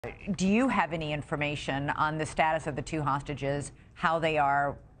Do you have any information on the status of the two hostages, how they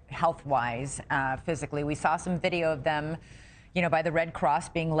are health-wise, physically? We saw some video of them, by the Red Cross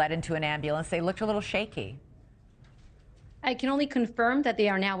being led into an ambulance. They looked a little shaky. I can only confirm that they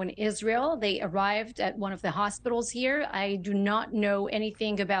are now in Israel. They arrived at one of the hospitals here. I do not know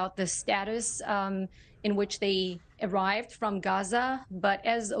anything about the status in which they arrived from Gaza. But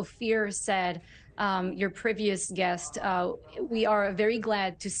as Ophir said, your previous guest, we are very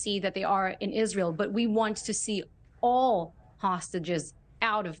glad to see that they are in Israel, but we want to see all hostages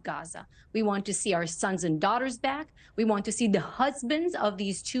out of Gaza. We want to see our sons and daughters back. We want to see the husbands of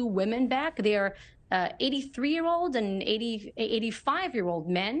these two women back. They are 83-year-old and 85-year-old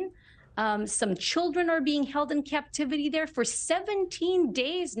men. Some children are being held in captivity there for 17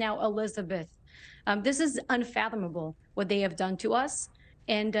 days now, Elizabeth. This is unfathomable what they have done to us,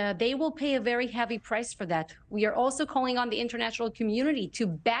 and they will pay a very heavy price for that. We are also calling on the international community to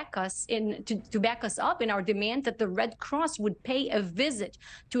back us up in our demand that the Red Cross would pay a visit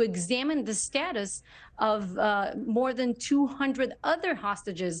to examine the status of more than 200 other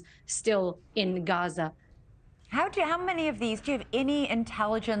hostages still in Gaza. How many of these, do you have any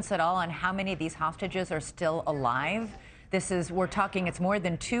intelligence at all on how many of these hostages are still alive? We're talking, it's more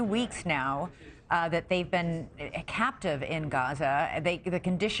than 2 weeks now that they've been captive in Gaza. The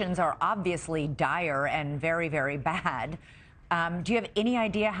conditions are obviously dire and very, very bad. Do you have any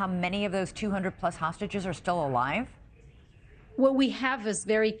idea how many of those 200 plus hostages are still alive? What we have is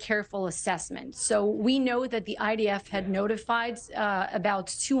very careful assessment. So we know that the IDF had notified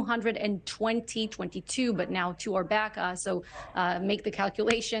about 22, but now two are back. So make the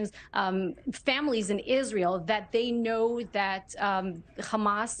calculations. Families in Israel that they know that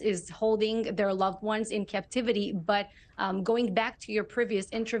Hamas is holding their loved ones in captivity. But going back to your previous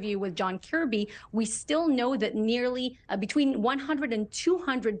interview with John Kirby, we still know that nearly between 100 and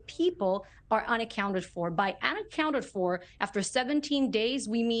 200 people are unaccounted for. By unaccounted for, after 17 days,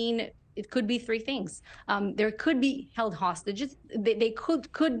 we mean it could be three things. There could be held hostages. They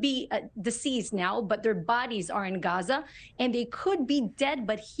could be deceased now, but their bodies are in Gaza, and they could be dead,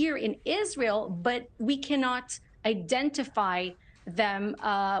 but here in Israel, but we cannot identify them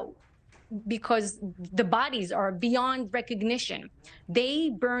because the bodies are beyond recognition.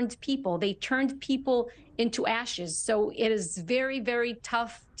 They burned people. They turned people into ashes. So it is very, very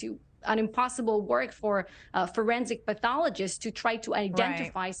tough an impossible work for forensic pathologists to try to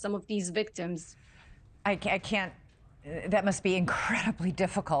identify some of these victims. I can't, that must be incredibly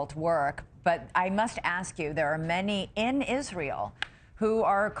difficult work. But I must ask you, there are many in Israel who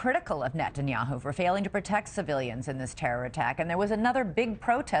are critical of Netanyahu for failing to protect civilians in this terror attack. And there was another big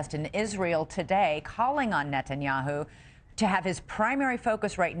protest in Israel today calling on Netanyahu to have his primary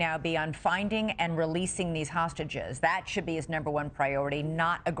focus right now be on finding and releasing these hostages. That should be his #1 priority,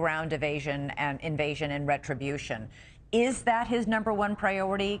 not a ground invasion and retribution. Is that his #1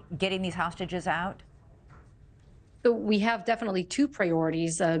 priority, getting these hostages out? So we have definitely two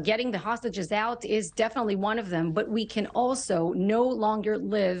priorities. Getting the hostages out is definitely one of them, but we can also no longer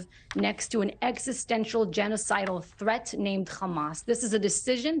live next to an existential genocidal threat named Hamas. This is a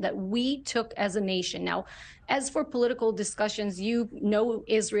decision that we took as a nation. Now, as for political discussions, you know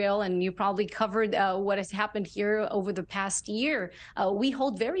Israel, and you probably covered what has happened here over the past year. We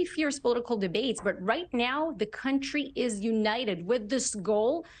hold very fierce political debates, but right now the country is united with this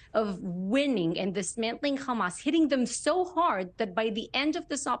goal of winning and dismantling Hamas, hitting them so hard that by the end of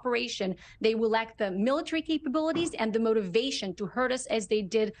this operation, they will lack the military capabilities and the motivation to hurt us as they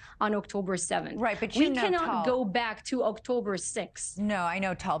did on October 7th. Right, but we cannot go back to October 6th. No, I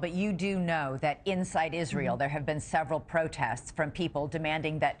know, Tal, but you do know that inside Israel, there have been several protests from people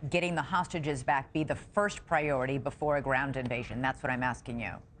demanding that getting the hostages back be the first priority before a ground invasion. That's what I'm asking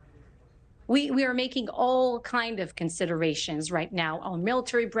you. We are making all kind of considerations right now. Our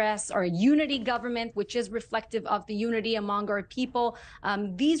military brass, our unity government, which is reflective of the unity among our people.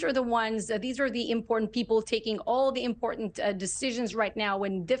 These are the ones, these are the important people taking all the important decisions right now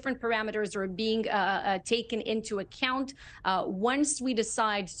when different parameters are being taken into account. Once we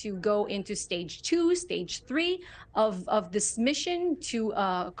decide to go into stage 2, stage 3 of this mission to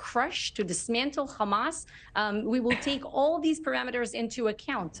crush, to dismantle Hamas, we will take all these parameters into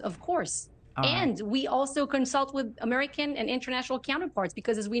account, of course. And we also consult with American and international counterparts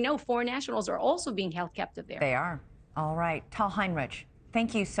because, as we know, foreign nationals are also being held captive there. They are. All right. Tal Heinrich,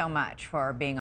 thank you so much for being